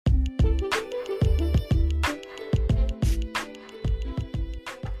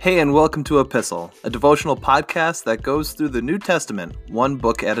Hey, and welcome to Epistle, a devotional podcast that goes through the New Testament, one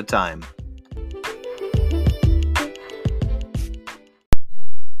book at a time.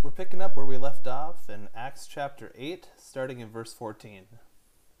 We're picking up where we left off in Acts chapter 8, starting in verse 14.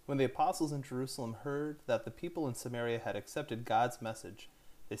 When the apostles in Jerusalem heard that the people in Samaria had accepted God's message,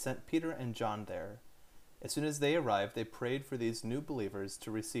 they sent Peter and John there. As soon as they arrived, they prayed for these new believers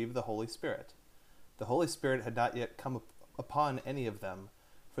to receive the Holy Spirit. The Holy Spirit had not yet come upon any of them,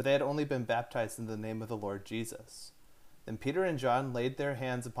 for they had only been baptized in the name of the Lord Jesus. Then Peter and John laid their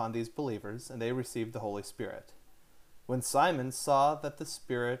hands upon these believers, and they received the Holy Spirit. When Simon saw that the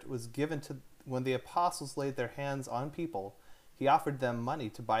Spirit was given when the apostles laid their hands on people, he offered them money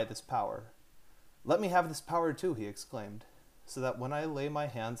to buy this power. "Let me have this power too," he exclaimed, "so that when I lay my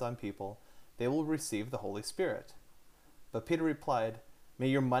hands on people, they will receive the Holy Spirit." But Peter replied, "May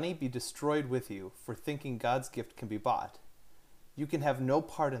your money be destroyed with you, for thinking God's gift can be bought. You can have no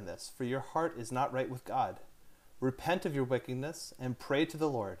part in this, for your heart is not right with God. Repent of your wickedness and pray to the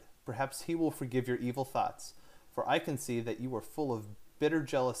Lord. Perhaps he will forgive your evil thoughts, for I can see that you are full of bitter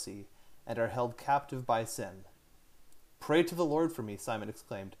jealousy and are held captive by sin." "Pray to the Lord for me," Simon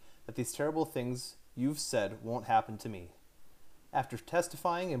exclaimed, "that these terrible things you've said won't happen to me." After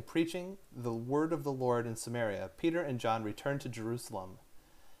testifying and preaching the word of the Lord in Samaria, Peter and John returned to Jerusalem,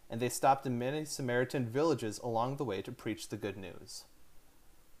 and they stopped in many Samaritan villages along the way to preach the good news.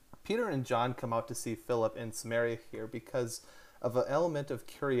 Peter and John come out to see Philip in Samaria here because of an element of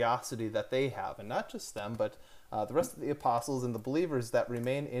curiosity that they have, and not just them, but the rest of the apostles and the believers that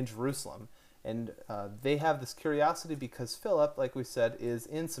remain in Jerusalem. And they have this curiosity because Philip, like we said, is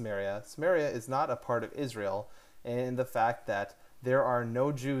in Samaria. Samaria is not a part of Israel, and the fact that there are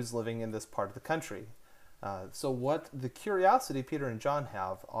no Jews living in this part of the country. So what the curiosity Peter and John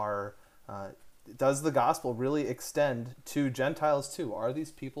have are, does the gospel really extend to Gentiles too? Are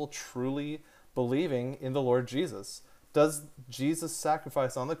these people truly believing in the Lord Jesus? Does Jesus'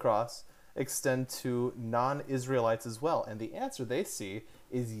 sacrifice on the cross extend to non-Israelites as well? And the answer they see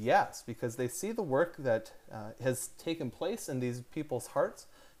is yes, because they see the work that has taken place in these people's hearts.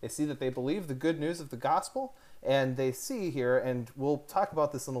 They see that they believe the good news of the gospel, and they see here, and we'll talk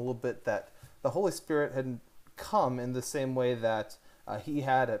about this in a little bit, that the Holy Spirit had come in the same way that he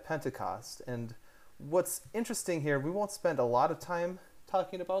had at Pentecost. And what's interesting here, we won't spend a lot of time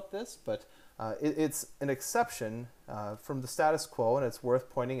talking about this, but it's an exception from the status quo, and it's worth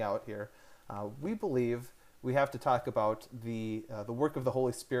pointing out here. We believe we have to talk about the work of the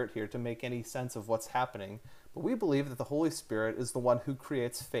Holy Spirit here to make any sense of what's happening. But we believe that the Holy Spirit is the one who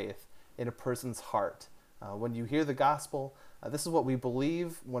creates faith in a person's heart. When you hear the gospel, this is what we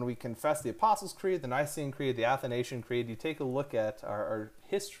believe when we confess the Apostles' Creed, the Nicene Creed, the Athanasian Creed. You take a look at our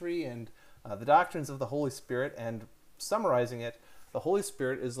history and the doctrines of the Holy Spirit, and summarizing it, the Holy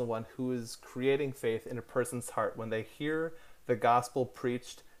Spirit is the one who is creating faith in a person's heart when they hear the gospel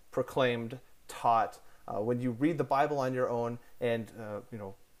preached, proclaimed, taught. When you read the Bible on your own, and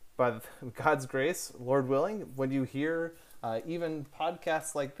by God's grace, Lord willing, when you hear even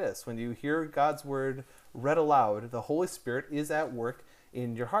podcasts like this, when you hear God's word read aloud, the Holy Spirit is at work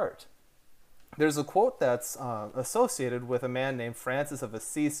in your heart. There's a quote that's associated with a man named Francis of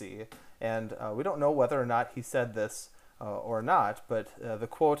Assisi, and we don't know whether or not he said this or not, but the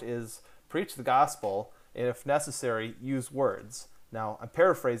quote is, "Preach the gospel, and if necessary, use words." Now, I'm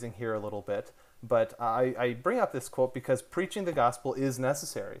paraphrasing here a little bit, but I bring up this quote because preaching the gospel is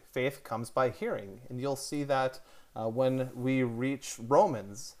necessary. Faith comes by hearing, and you'll see that when we reach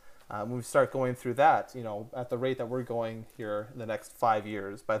Romans, when we start going through that, at the rate that we're going here in the next 5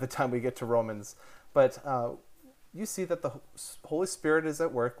 years, by the time we get to Romans. But you see that the Holy Spirit is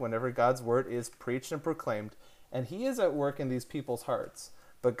at work whenever God's word is preached and proclaimed, and he is at work in these people's hearts.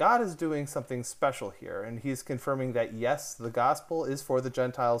 But God is doing something special here, and he's confirming that, yes, the gospel is for the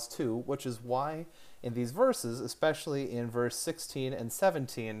Gentiles too, which is why in these verses, especially in verse 16 and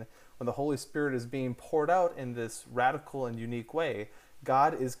 17, when the Holy Spirit is being poured out in this radical and unique way,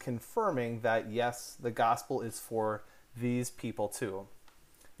 God is confirming that, yes, the gospel is for these people too.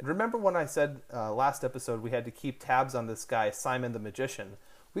 And remember when I said last episode we had to keep tabs on this guy, Simon the magician?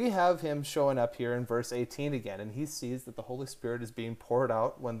 We have him showing up here in verse 18 again, and he sees that the Holy Spirit is being poured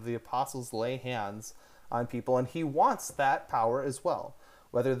out when the apostles lay hands on people, and he wants that power as well.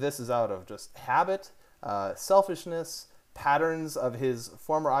 Whether this is out of just habit, selfishness, patterns of his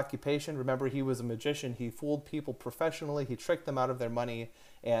former occupation. Remember, he was a magician. He fooled people professionally. He tricked them out of their money.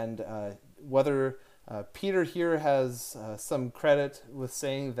 And whether Peter here has some credit with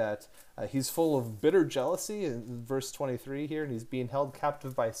saying that he's full of bitter jealousy in verse 23 here, and he's being held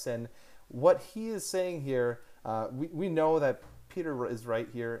captive by sin. What he is saying here, we know that Peter is right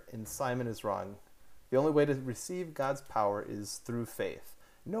here and Simon is wrong. The only way to receive God's power is through faith.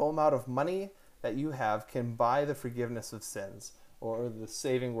 No amount of money that you have can buy the forgiveness of sins or the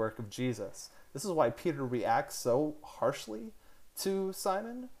saving work of Jesus. This is why Peter reacts so harshly to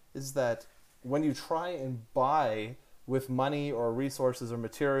Simon, is that when you try and buy with money or resources or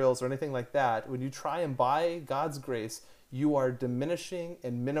materials or anything like that, when you try and buy God's grace, you are diminishing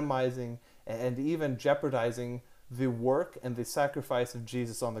and minimizing and even jeopardizing the work and the sacrifice of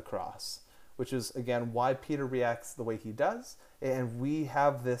Jesus on the cross, which is, again, why Peter reacts the way he does. And we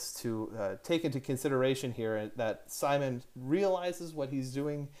have this to take into consideration here, that Simon realizes what he's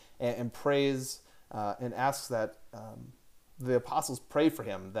doing and prays and asks that the apostles pray for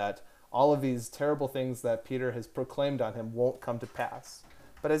him, that all of these terrible things that Peter has proclaimed on him won't come to pass.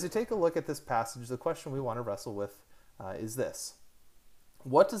 But as you take a look at this passage, the question we want to wrestle with is this: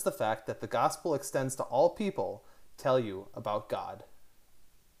 what does the fact that the gospel extends to all people tell you about God?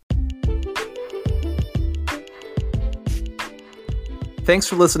 Thanks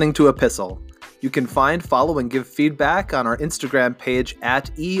for listening to Epistle. You can find, follow, and give feedback on our Instagram page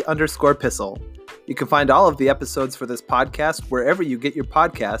at @e_pistle. You can find all of the episodes for this podcast wherever you get your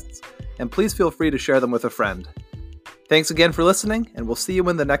podcasts, and please feel free to share them with a friend. Thanks again for listening, and we'll see you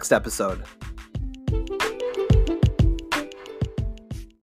in the next episode.